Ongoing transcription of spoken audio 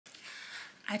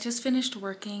I just finished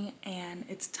working and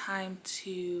it's time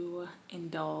to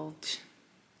indulge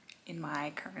in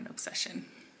my current obsession.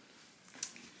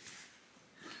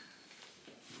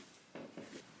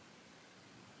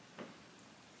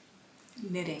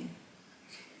 Knitting.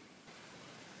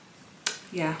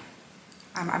 Yeah,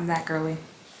 I'm that girly.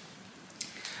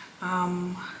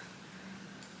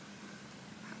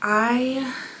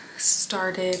 I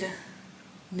started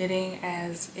knitting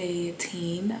as a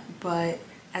teen, but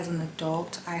as an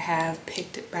adult I have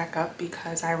picked it back up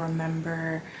because I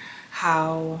remember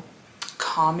how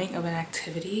calming of an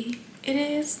activity it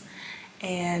is,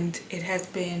 and it has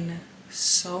been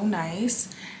so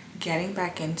nice getting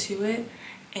back into it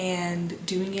and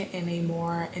doing it in a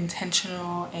more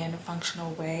intentional and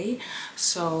functional way.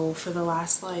 So for the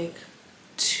last like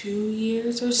 2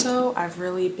 years or so, I've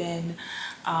really been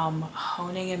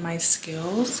honing in my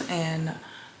skills and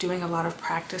doing a lot of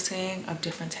practicing of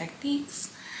different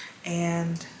techniques.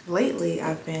 And lately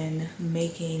I've been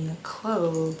making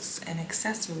clothes and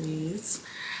accessories,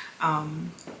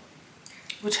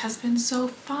 which has been so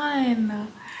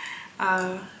fun.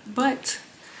 But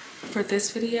for this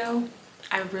video,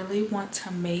 I really want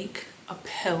to make a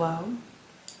pillow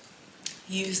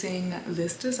using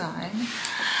this design.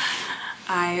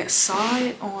 I saw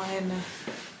it on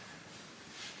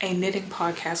a knitting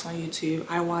podcast on YouTube.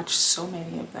 I watch so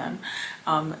many of them.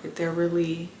 They're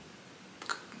really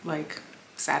like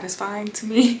satisfying to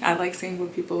me. I like seeing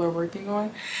what people are working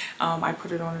on. I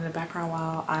put it on in the background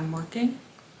while I'm working.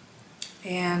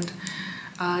 And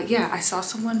yeah, I saw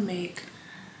someone make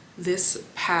this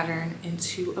pattern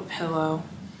into a pillow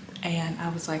and I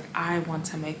was like, I want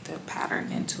to make the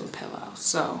pattern into a pillow.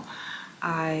 So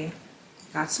I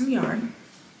got some yarn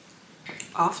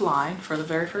offline for the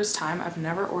very first time. I've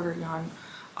never ordered yarn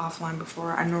offline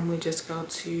before. I normally just go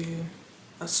to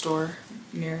a store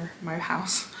near my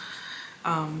house.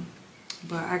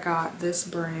 But I got this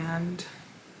brand.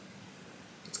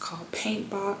 It's called Paint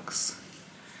Box.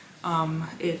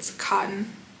 It's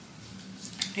cotton.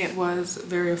 It was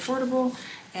very affordable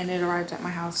and it arrived at my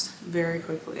house very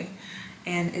quickly.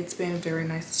 And it's been very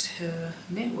nice to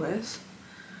knit with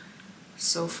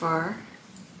so far.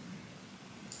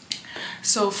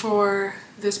 So for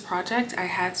this project, I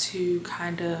had to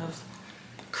kind of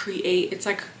create, it's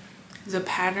like the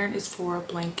pattern is for a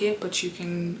blanket, but you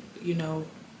can, you know,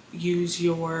 use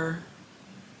your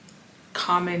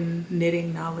common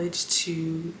knitting knowledge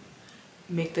to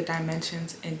make the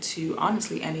dimensions into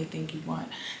honestly anything you want,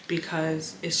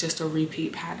 because it's just a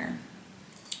repeat pattern.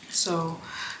 So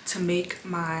to make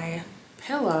my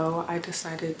pillow, I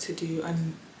decided to do a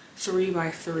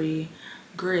 3x3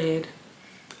 grid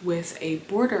with a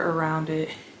border around it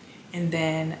and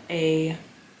then a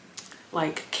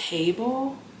like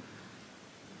cable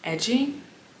edging,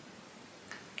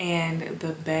 and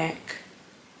the back,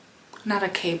 not a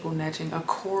cable edging, a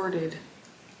corded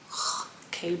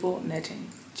cable edging,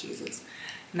 Jesus,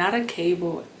 not a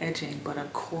cable edging but a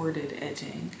corded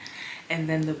edging, and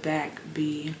then the back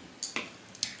be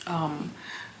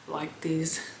like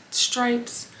these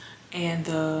stripes and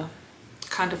the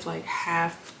kind of like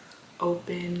half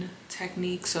open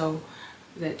technique so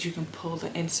that you can pull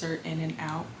the insert in and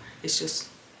out. It's just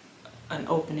an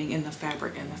opening in the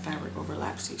fabric and the fabric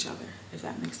overlaps each other, if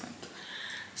that makes sense.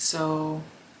 So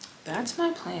that's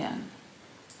my plan.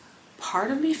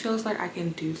 Part of me feels like I can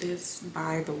do this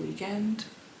by the weekend.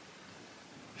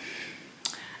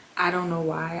 I don't know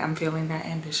why I'm feeling that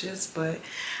ambitious, but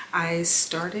I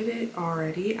started it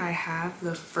already. I have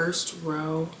the first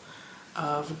row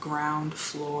of ground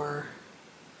floor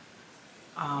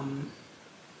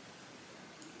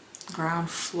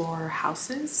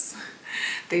houses.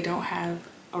 They don't have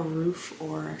a roof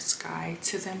or sky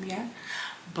to them yet,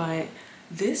 but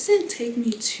this didn't take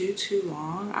me too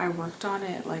long. I worked on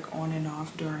it like on and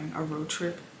off during a road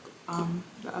trip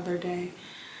the other day,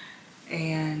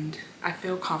 and I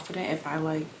feel confident if I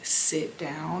like sit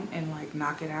down and like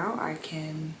knock it out, I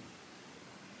can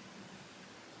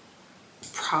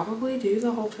probably do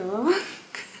the whole pillow.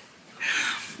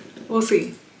 We'll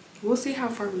see. We'll see how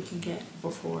far we can get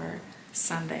before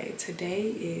Sunday. Today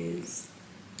is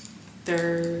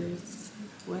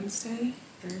Wednesday?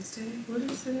 Thursday? What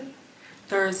is it?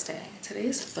 Thursday. Today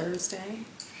is Thursday.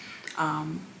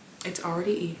 It's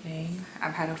already evening.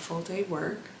 I've had a full day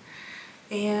work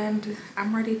and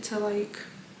I'm ready to like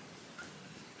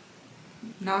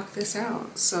knock this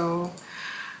out. So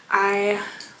I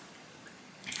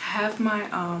have my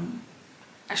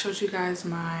I showed you guys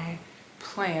my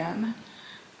plan.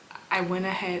 I went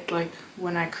ahead, like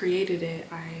when I created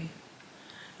it, I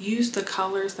used the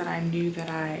colors that I knew that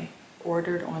I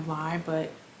ordered online, but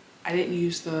I didn't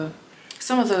use the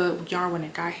some of the yarn when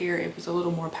it got here, it was a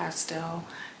little more pastel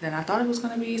than I thought it was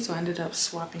going to be, so I ended up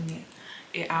swapping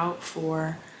it out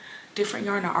for different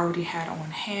yarn I already had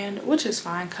on hand, which is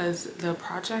fine because the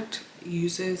project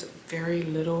uses very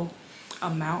little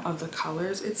amount of the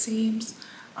colors, it seems.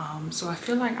 So I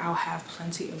feel like I'll have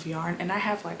plenty of yarn, and I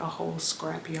have like a whole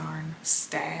scrap yarn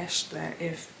stash that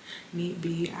if need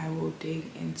be I will dig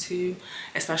into,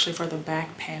 especially for the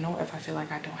back panel. If I feel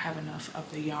like I don't have enough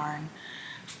of the yarn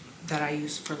that I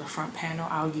use for the front panel,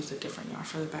 I'll use a different yarn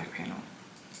for the back panel,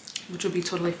 which will be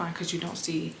totally fine because you don't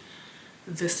see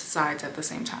this sides at the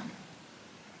same time.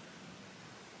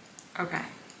 Okay.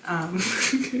 I'm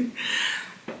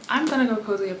gonna go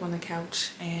cozy up on the couch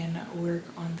and work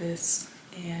on this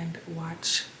and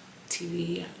watch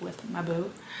TV with my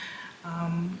boo,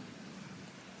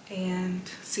 and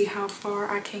see how far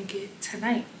I can get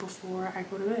tonight before I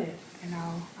go to bed, and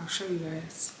I'll show you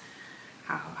guys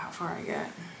how far I get.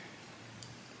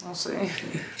 We'll see. Get out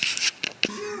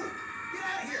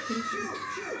of here! Shoot!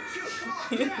 Come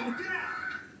on, get out!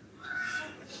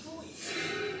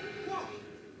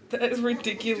 That is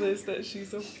ridiculous that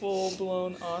she's a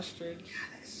full-blown ostrich.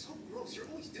 God, that is so gross. You're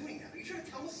always doing that. Are you trying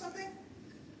to tell us something?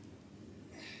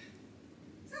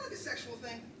 Is that like a sexual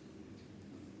thing?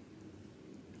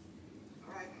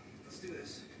 All right, let's do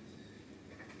this.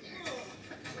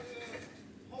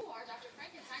 Dr.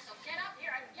 Frankenstein, so get up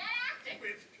here and get acting.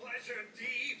 With pleasure,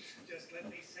 Dee. Just let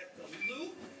me set the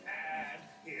loop, and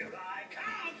here I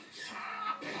come.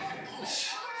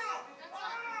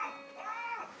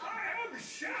 I am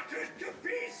shattered to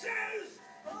pieces.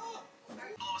 Blow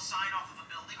a sign off of a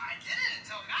building. I did it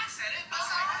until Max said it. Man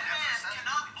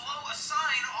cannot blow a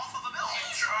sign off of a building.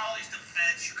 Charlie's the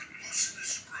feds. You can loosen the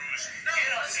screws. No,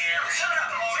 get on the air. Shut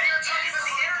up. You're talking about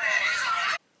the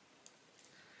internet.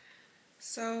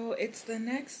 So it's the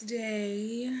next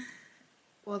day,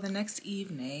 well, the next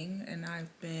evening, and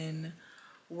I've been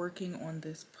working on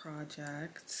this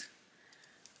project.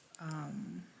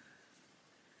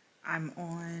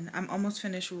 I'm almost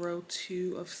finished row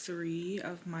 2 of 3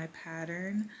 of my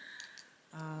pattern.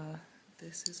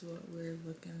 This is what we're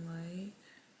looking like.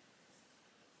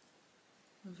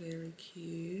 Very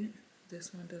cute.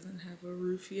 This one doesn't have a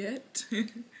roof yet.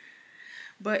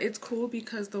 But it's cool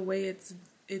because the way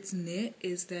it's knit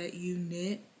is that you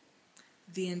knit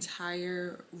the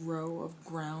entire row of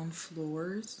ground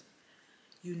floors.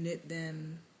 You knit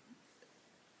them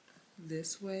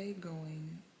this way,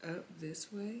 going up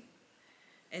this way,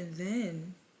 and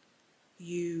then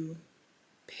you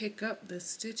pick up the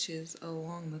stitches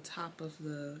along the top of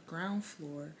the ground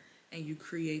floor and you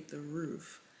create the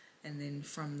roof, and then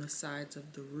from the sides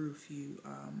of the roof you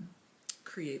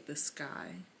create the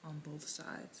sky on both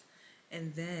sides,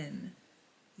 and then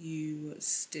you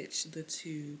stitch the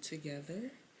two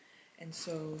together. And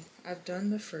so I've done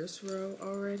the first row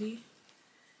already.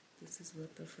 This is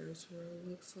what the first row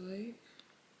looks like.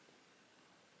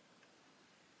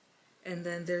 And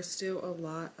then there's still a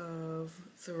lot of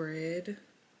thread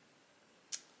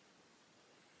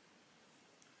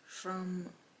from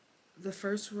the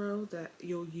first row that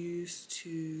you'll use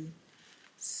to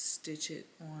stitch it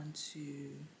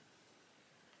onto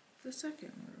the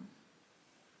second row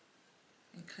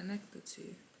and connect the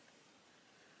two.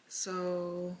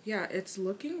 So yeah, it's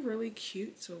looking really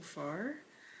cute so far.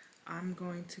 I'm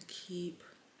going to keep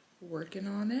working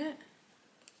on it,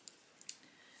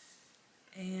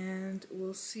 and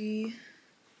we'll see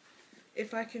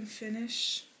if I can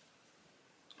finish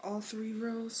all 3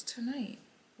 rows tonight,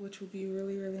 which will be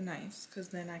really, really nice, because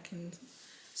then I can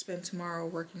spend tomorrow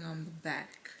working on the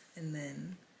back, and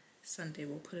then Sunday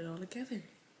we'll put it all together.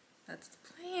 That's the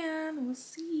plan. We'll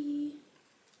see.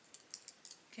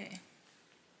 Okay.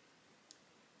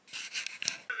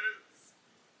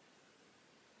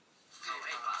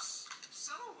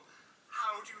 So,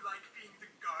 how do you like being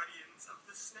the guardians of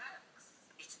the snacks?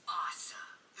 It's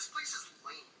awesome. This place is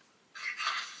lame.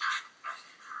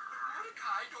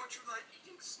 Mordecai, don't you like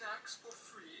eating snacks for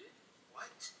free?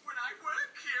 What? When I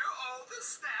work here, all the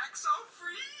snacks are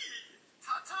free.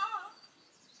 Ta-ta.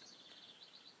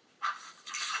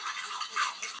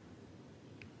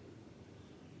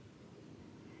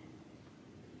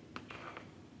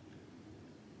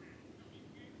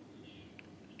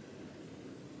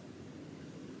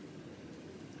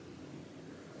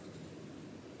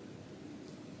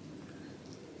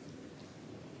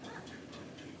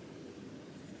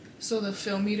 So the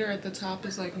fill meter at the top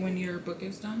is like when your book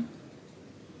is done?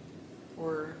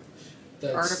 Or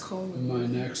That's article? my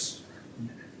next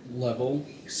level,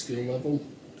 skill level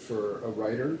for a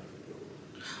writer.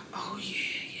 Oh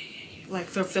yeah. Like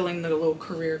fulfilling the little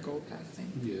career goal kind of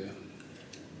thing. Yeah.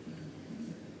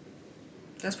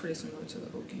 That's pretty similar to the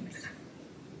Oakings.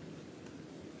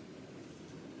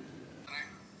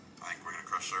 I think we're gonna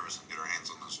crush service and get our hands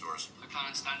on those doors. I plan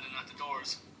on standing at the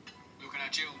doors, looking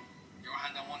at you, your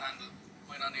hand on one handle,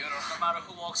 mine on the other. No matter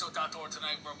who walks out that door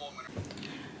tonight, we're both winners.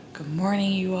 Good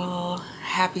morning, you all.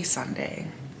 Happy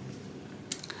Sunday.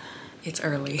 It's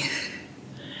early.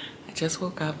 I just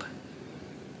woke up,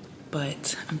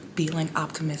 but I'm feeling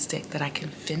optimistic that I can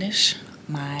finish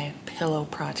my pillow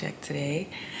project today.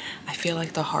 I feel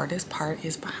like the hardest part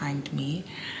is behind me.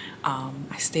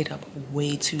 I stayed up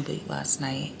way too late last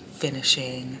night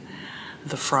finishing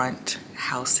the front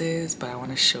houses, but I want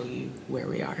to show you where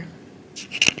we are.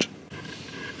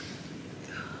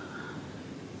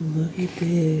 Look at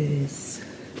this.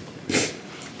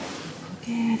 Look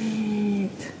at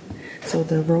it. So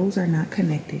the rows are not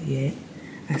connected yet.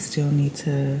 I still need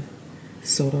to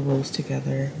sew the rows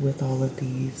together with all of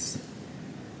these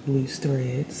loose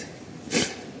threads.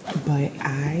 But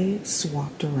I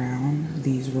swapped around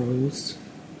these rows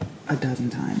a dozen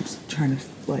times trying to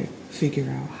like figure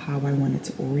out how I wanted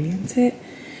to orient it,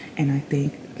 and I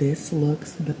think this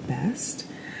looks the best.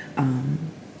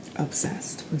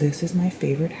 Obsessed. This is my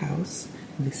favorite house.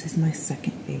 This is my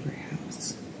second favorite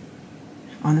house.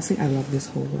 Honestly, I love this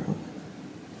whole row.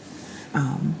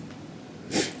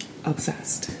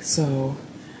 Obsessed. So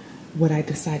what I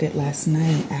decided last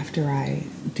night after I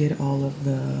did all of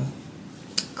the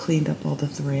cleaned up all the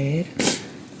thread,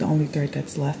 the only thread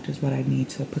that's left is what I need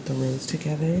to put the rows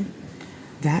together.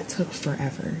 That took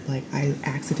forever. Like, I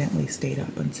accidentally stayed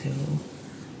up until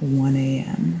 1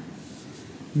 a.m.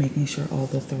 making sure all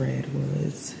the thread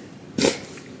was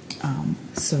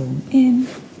sewn in,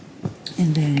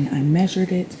 and then I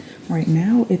measured it. Right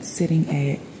now it's sitting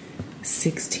at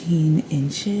 16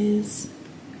 inches,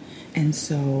 and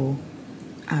so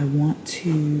I want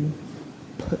to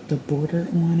put the border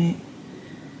on it,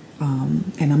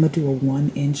 and I'm gonna do a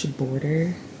 1-inch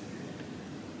border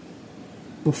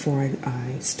before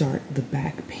I start the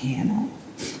back panel.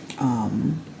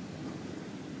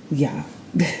 Yeah.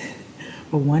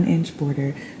 A 1-inch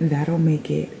border, that'll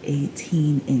make it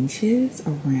 18 inches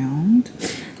around,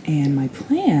 and my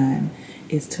plan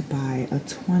is to buy a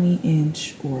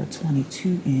 20-inch or a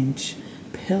 22-inch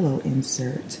pillow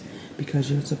insert, because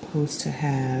you're supposed to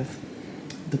have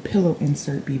the pillow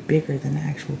insert be bigger than the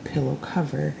actual pillow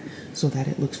cover so that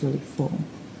it looks really full.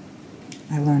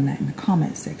 I learned that in the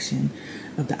comment section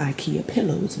of the IKEA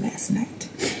pillows last night.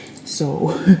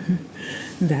 So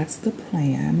that's the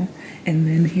plan. And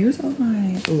then here's all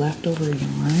my leftover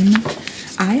yarn.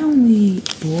 I only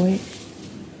bought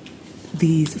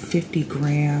these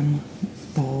 50-gram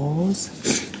balls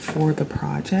for the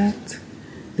project.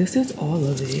 This is all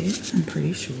of it, I'm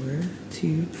pretty sure.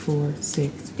 2, 4,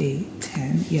 6, 8,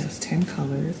 10. Yes, 10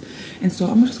 colors. And so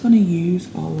I'm just going to use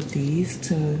all of these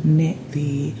to knit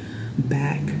the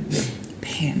back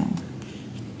panel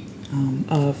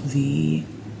of the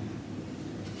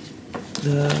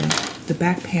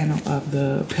back panel of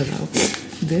the pillow.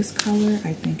 This color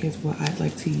I think is what I'd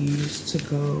like to use to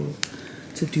go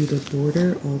to do the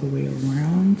border all the way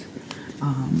around.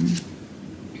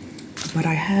 But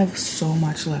I have so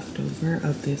much left over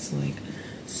of this like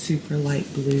super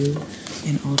light blue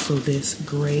and also this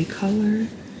gray color,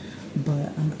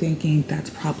 but I'm thinking that's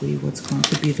probably what's going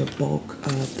to be the bulk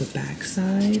of the back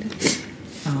side.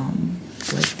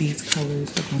 Like these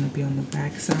colors are going to be on the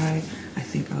back side. I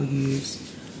think I'll use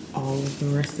all of the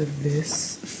rest of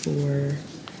this for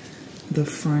the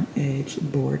front edge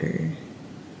border.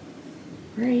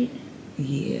 Right?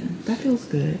 Yeah, that feels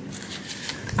good.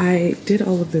 I did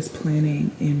all of this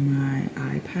planning in my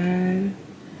iPad,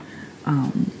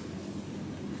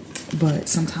 but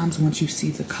sometimes once you see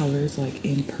the colors like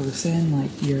in person,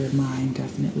 like your mind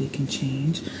definitely can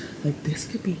change. Like this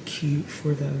could be cute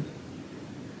for the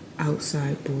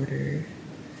outside border.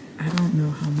 I don't know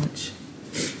how much.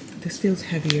 This feels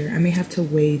heavier. I may have to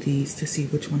weigh these to see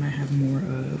which one I have more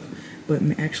of, but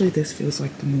actually this feels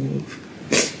like the move,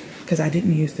 because I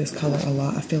didn't use this color a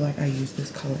lot. I feel like I used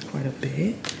this color quite a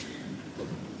bit,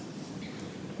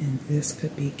 and this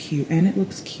could be cute, and it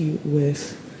looks cute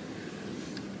with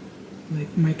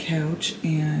like my couch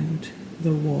and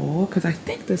the wall, because I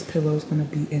think this pillow is going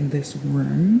to be in this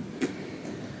room.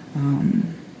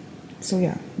 So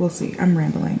yeah, we'll see. I'm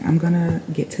rambling. I'm gonna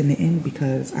get to knitting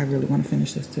because I really want to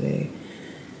finish this today.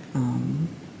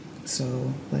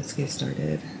 So let's get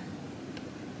started.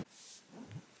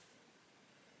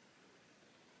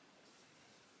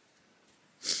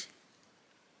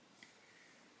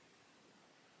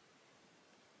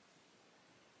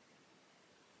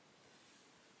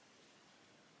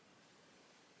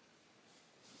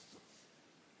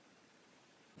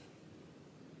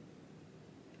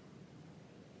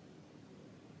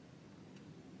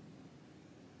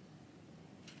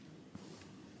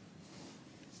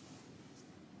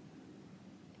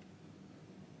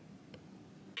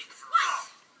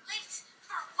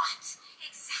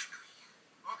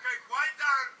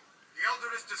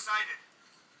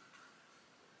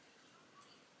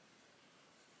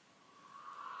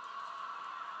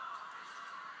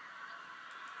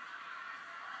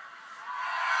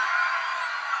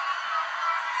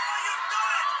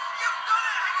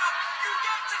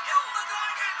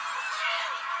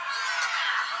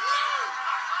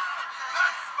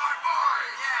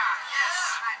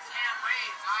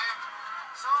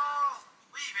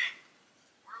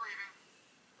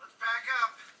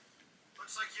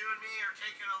 and me are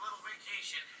taking a little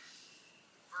vacation.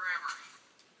 Forever.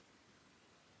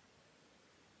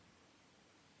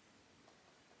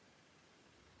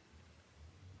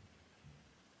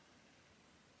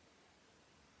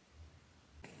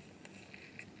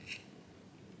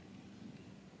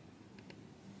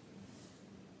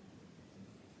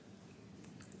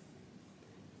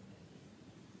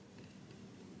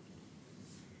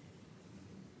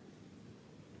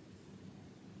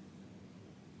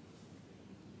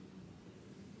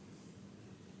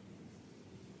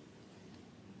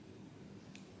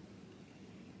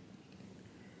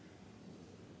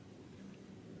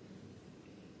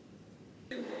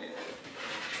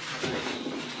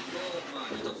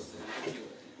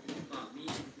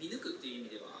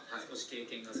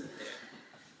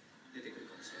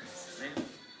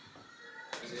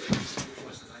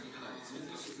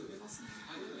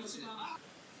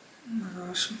 Oh my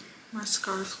gosh, my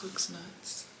scarf looks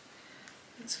nuts.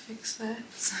 Let's fix that.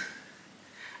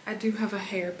 I do have a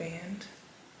hairband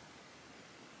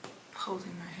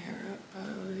holding my hair up, by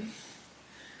the way.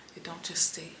 It don't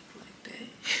just stay up like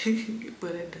that,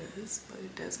 but it does, but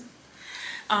it doesn't.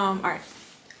 Alright,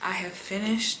 I have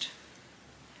finished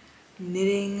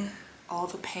knitting all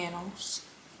the panels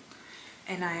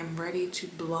and I am ready to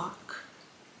block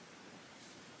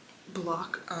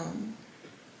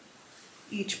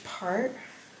each part.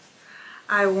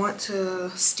 I want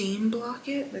to steam block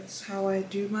it. That's how I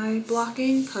do my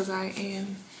blocking because I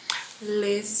am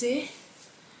lazy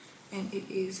and it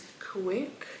is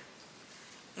quick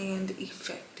and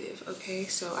effective. Okay,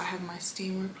 so I have my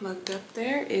steamer plugged up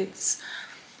there. It's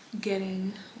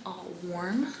getting all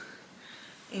warm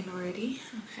and ready.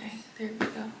 Okay, there we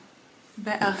go.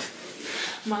 But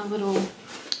my little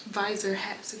visor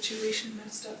hat situation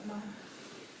messed up my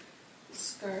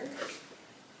skirt.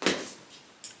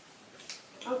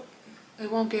 Oh,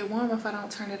 it won't get warm if I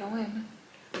don't turn it on.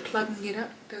 Plugging it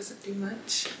up doesn't do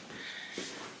much.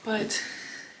 But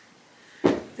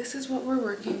this is what we're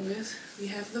working with. We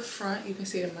have the front. You can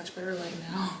see it much better light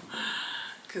now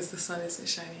because the sun isn't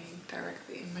shining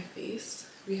directly in my face.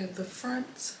 We have the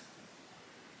front.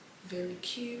 Very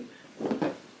cute.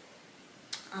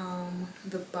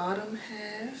 The bottom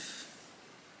half.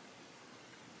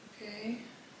 Okay.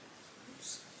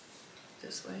 Oops.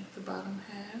 This way. The bottom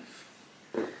half.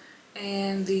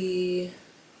 And the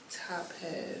top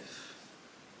half.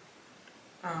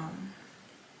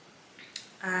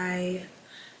 I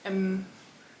am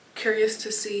curious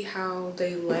to see how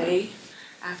they lay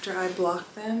after I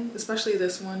block them, especially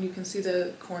this one. You can see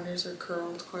the corners are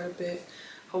curled quite a bit.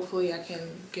 Hopefully I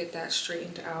can get that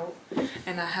straightened out.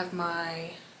 And I have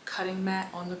my cutting mat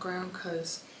on the ground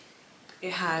because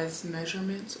it has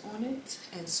measurements on it,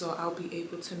 and so I'll be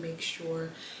able to make sure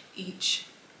each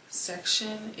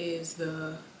section is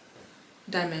the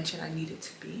dimension I need it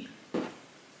to be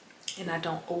and I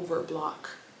don't over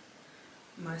block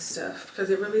my stuff because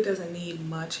it really doesn't need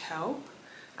much help.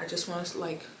 I just want to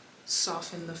like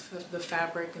soften the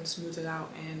fabric and smooth it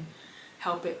out and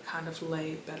help it kind of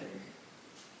lay better.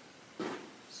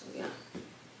 So yeah,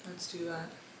 let's do that.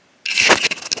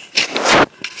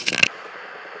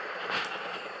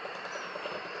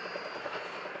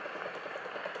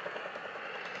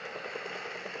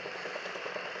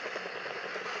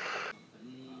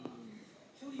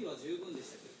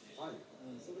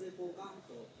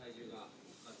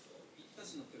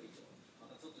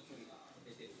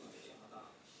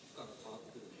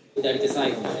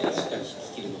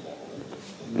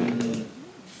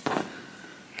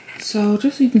 So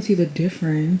just so you can see the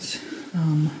difference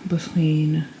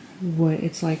between what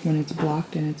it's like when it's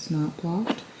blocked and it's not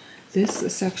blocked.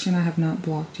 This section I have not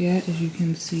blocked yet. As you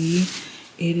can see,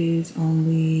 it is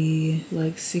only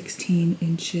like 16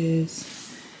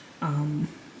 inches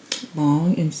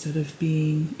long instead of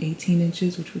being 18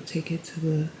 inches, which would take it to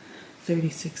the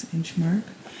 36-inch mark.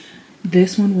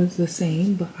 This one was the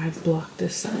same, but I've blocked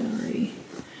this side already.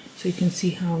 So you can see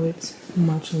how it's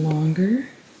much longer.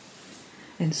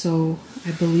 And so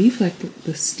I believe like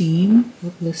the steam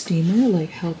of the steamer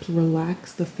like helps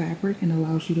relax the fabric and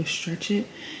allows you to stretch it,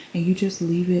 and you just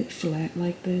leave it flat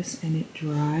like this and it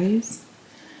dries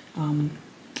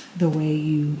the way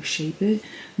you shape it.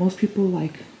 Most people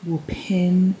like will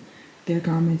pin their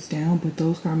garments down, but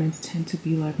those garments tend to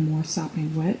be like more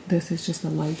sopping wet. This is just a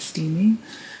light steaming,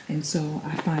 and so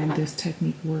I find this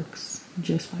technique works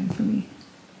just fine for me.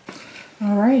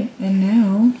 All right, and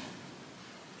now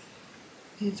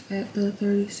it's at the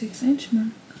 36-inch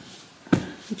mark,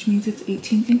 which means it's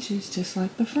 18 inches, just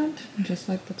like the front, just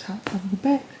like the top of the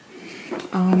back.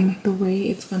 The way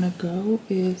it's gonna go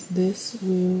is this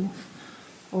will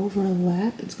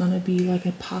overlap. It's gonna be like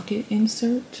a pocket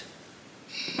insert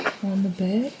on the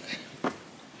back.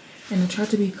 And I tried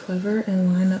to be clever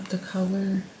and line up the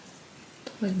color,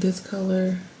 like this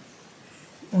color,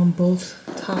 on both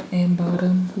top and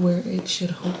bottom where it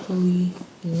should hopefully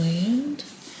land.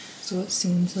 So it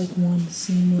seems like one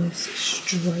seamless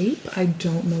stripe. I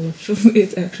don't know if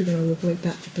it's actually gonna look like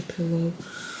that with the pillow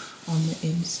on the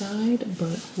inside,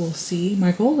 but we'll see.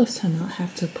 My goal is to not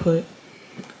have to put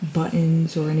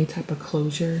buttons or any type of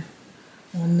closure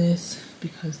on this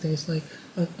because there's like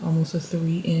almost a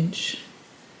 3-inch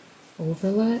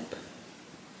overlap.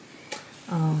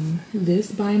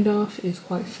 This bind off is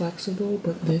quite flexible,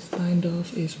 but this bind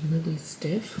off is really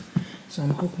stiff. So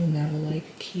I'm hoping that'll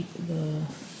like keep the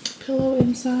pillow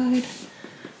inside.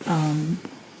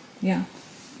 Yeah.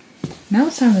 Now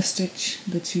it's time to stitch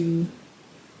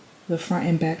the front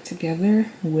and back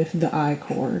together with the I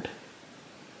cord.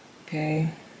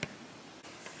 Okay.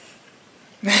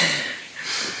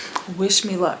 Wish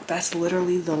me luck. That's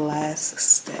literally the last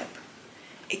step.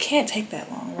 It can't take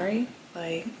that long, right?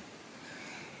 Like,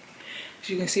 as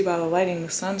you can see by the lighting,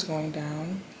 the sun's going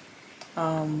down.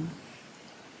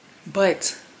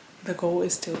 But the goal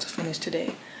is still to finish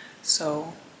today.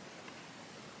 So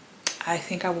I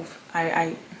think I will,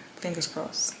 I fingers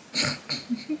crossed.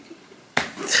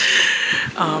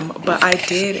 But I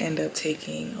did end up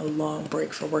taking a long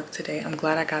break for work today. I'm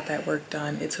glad I got that work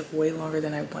done. It took way longer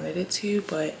than I wanted it to,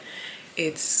 but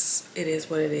it is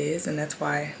what it is, and that's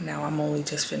why now I'm only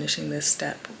just finishing this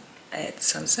step at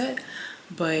sunset.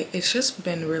 But it's just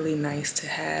been really nice to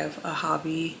have a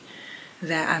hobby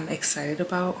that I'm excited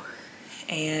about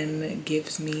and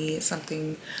gives me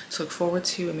something to look forward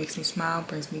to. It makes me smile,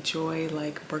 brings me joy.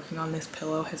 Like, working on this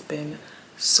pillow has been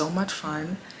so much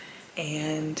fun,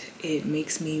 and it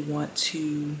makes me want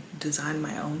to design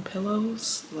my own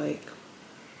pillows. Like,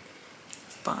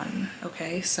 fun.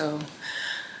 Okay, so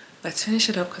let's finish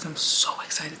it up because I'm so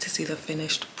excited to see the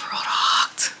finished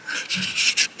product.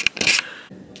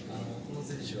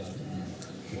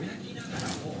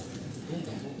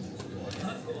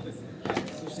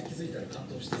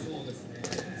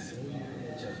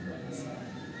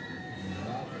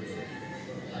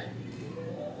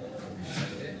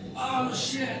 Oh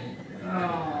shit!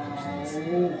 Oh.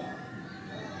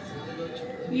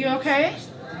 You okay?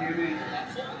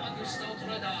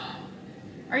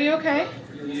 Are you okay?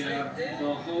 Yeah,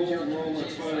 the whole roll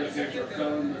of toilet paper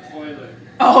fell in the toilet.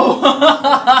 Oh!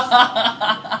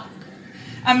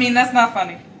 I mean, that's not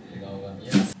funny.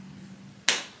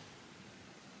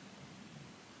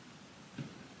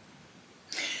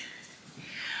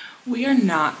 We are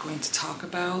not going to talk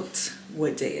about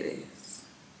what day it is.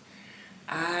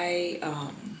 I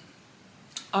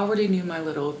already knew my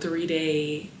little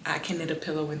 3-day I can knit a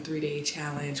pillow in 3-day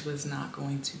challenge was not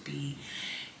going to be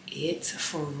it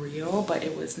for real, but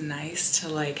it was nice to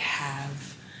like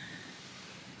have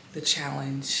the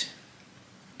challenge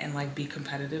and like be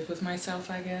competitive with myself,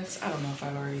 I guess. I don't know if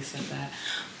I've already said that,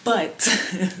 but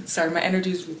sorry, my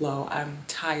energy's low. I'm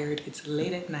tired. It's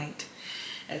late at night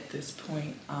at this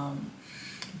point.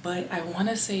 But I want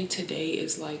to say today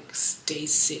is like day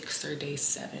 6 or day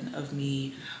 7 of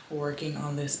me working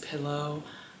on this pillow.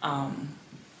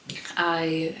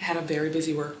 I had a very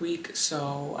busy work week,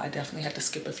 so I definitely had to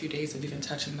skip a few days of even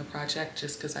touching the project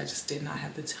just because I just did not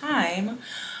have the time.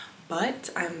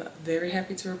 But I'm very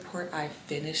happy to report I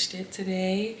finished it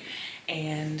today,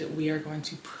 and we are going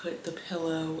to put the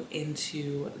pillow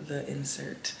into the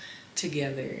insert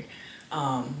together.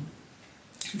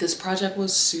 This project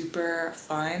was super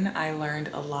fun. I learned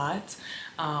a lot.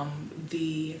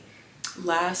 The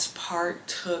last part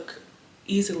took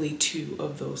easily 2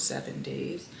 of those 7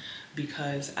 days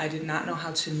because I did not know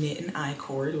how to knit an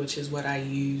I-cord, which is what I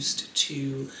used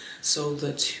to sew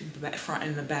the front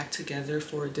and the back together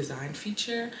for a design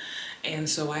feature. And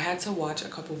so I had to watch a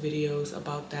couple videos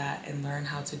about that and learn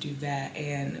how to do that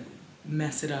and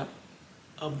mess it up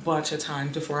a bunch of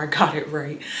times before I got it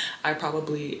right. I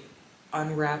probably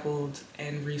unraveled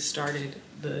and restarted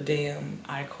the damn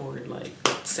I-cord like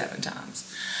 7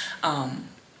 times.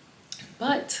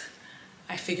 But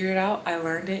I figured it out. I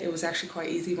learned it. It was actually quite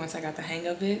easy once I got the hang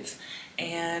of it,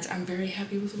 and I'm very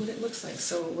happy with what it looks like.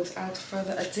 So without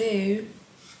further ado,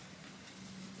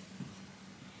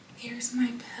 here's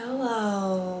my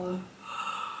pillow.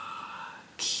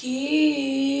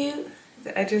 Cute.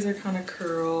 The edges are kind of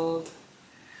curled,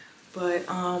 but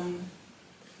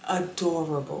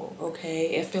adorable.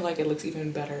 Okay, I feel like it looks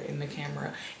even better in the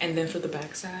camera. And then for the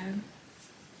back side,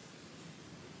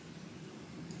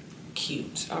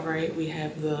 cute. All right, we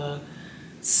have the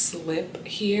slip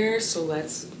here, so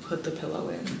let's put the pillow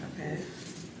in. Okay,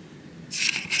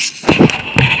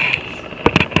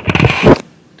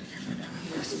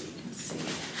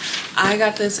 I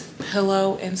got this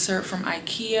pillow insert from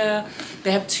IKEA.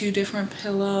 They have 2 different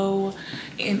pillow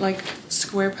in like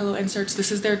square pillow inserts.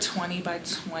 This is their 20 by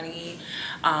 20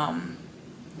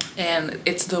 and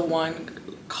it's the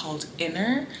one called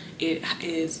Inner. It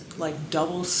is like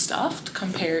double stuffed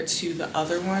compared to the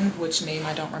other one, which name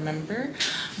I don't remember,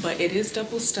 but it is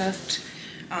double stuffed.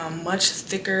 Much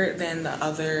thicker than the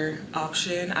other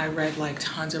option. I read like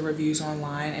tons of reviews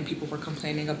online and people were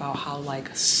complaining about how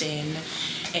like thin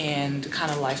and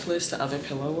kind of lifeless the other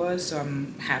pillow was, so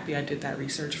I'm happy I did that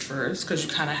research first, because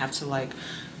you kind of have to like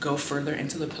go further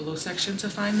into the pillow section to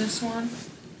find this one.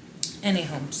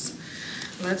 Anyhows,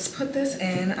 let's put this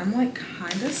in. I'm like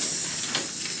kind of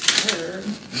scared.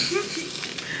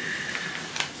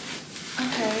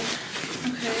 Okay.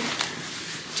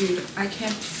 Dude, I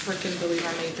can't freaking believe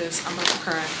I made this. I'm about to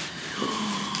cry.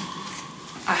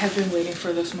 I have been waiting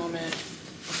for this moment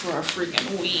for a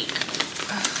freaking week.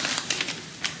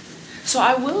 So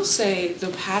I will say the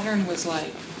pattern was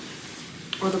like,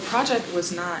 or the project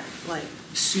was not like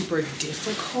super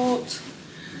difficult,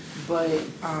 but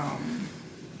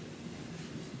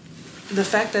the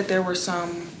fact that there were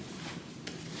some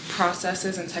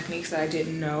processes and techniques that I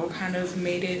didn't know kind of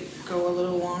made it go a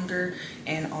little longer,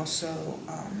 and also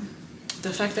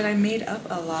the fact that I made up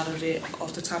a lot of it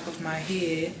off the top of my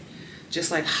head, just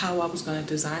like how I was going to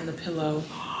design the pillow.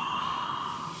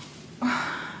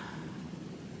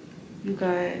 You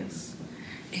guys,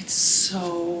 it's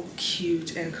so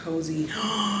cute and cozy.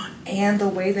 And the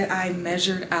way that I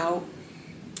measured out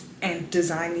and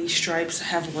designed these stripes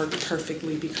have worked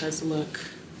perfectly, because look,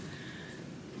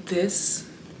 this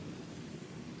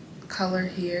color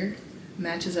here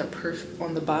matches up perfect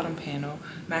on the bottom panel,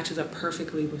 matches up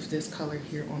perfectly with this color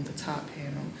here on the top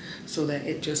panel, so that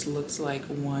it just looks like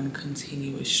one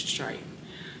continuous stripe,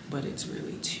 but it's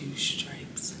really 2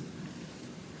 stripes.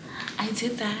 I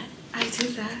did that.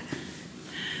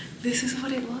 This is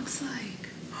what it looks like.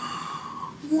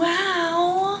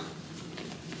 Wow,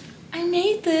 I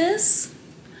made this.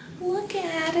 Look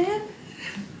at it.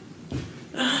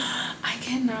 I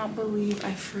cannot believe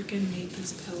I freaking made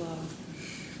this pillow.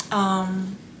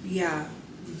 Yeah,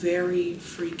 very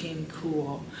freaking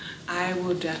cool. I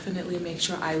will definitely make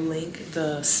sure I link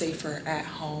the safer at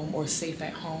home or safe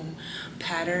at home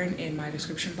pattern in my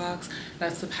description box.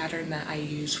 That's the pattern that I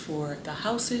use for the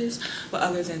houses, but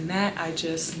other than that, I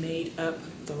just made up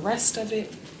the rest of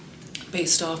it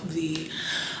based off the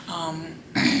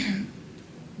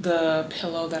the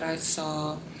pillow that I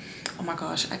saw. Oh my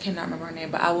gosh, I cannot remember her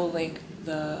name, but I will link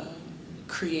the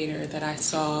creator that I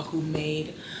saw who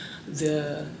made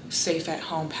the safe at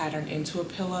home pattern into a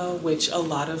pillow, which a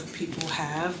lot of people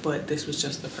have, but this was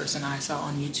just the person I saw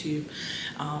on YouTube.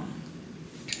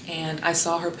 And I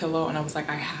saw her pillow and I was like,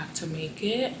 I have to make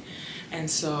it. And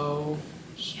so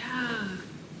yeah,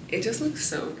 it just looks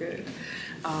so good.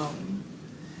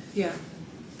 Yeah,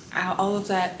 all of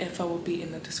that info will be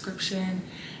in the description,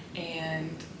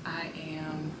 and I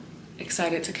am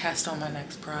excited to cast on my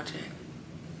next project.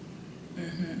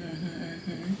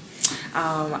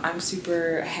 I'm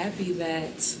super happy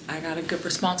that I got a good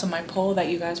response on my poll that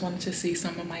you guys wanted to see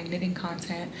some of my knitting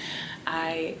content.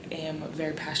 I am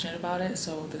very passionate about it,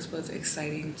 so this was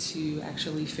exciting to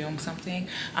actually film something.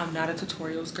 I'm not a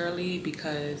tutorials girly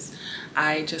because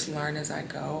I just learn as I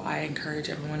go. I encourage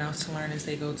everyone else to learn as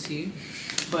they go too,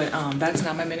 but that's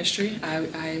not my ministry.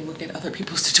 I look at other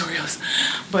people's tutorials,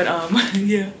 but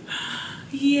yeah.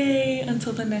 Yay,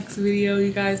 until the next video,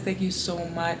 you guys, thank you so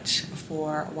much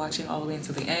for watching all the way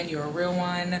until the end. You're a real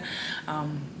one.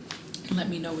 Let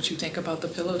me know what you think about the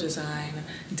pillow design.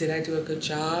 Did I do a good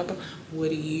job?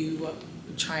 Would you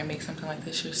try and make something like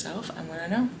this yourself? I want to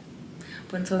know.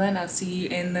 But until then, I'll see you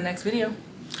in the next video.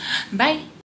 Bye.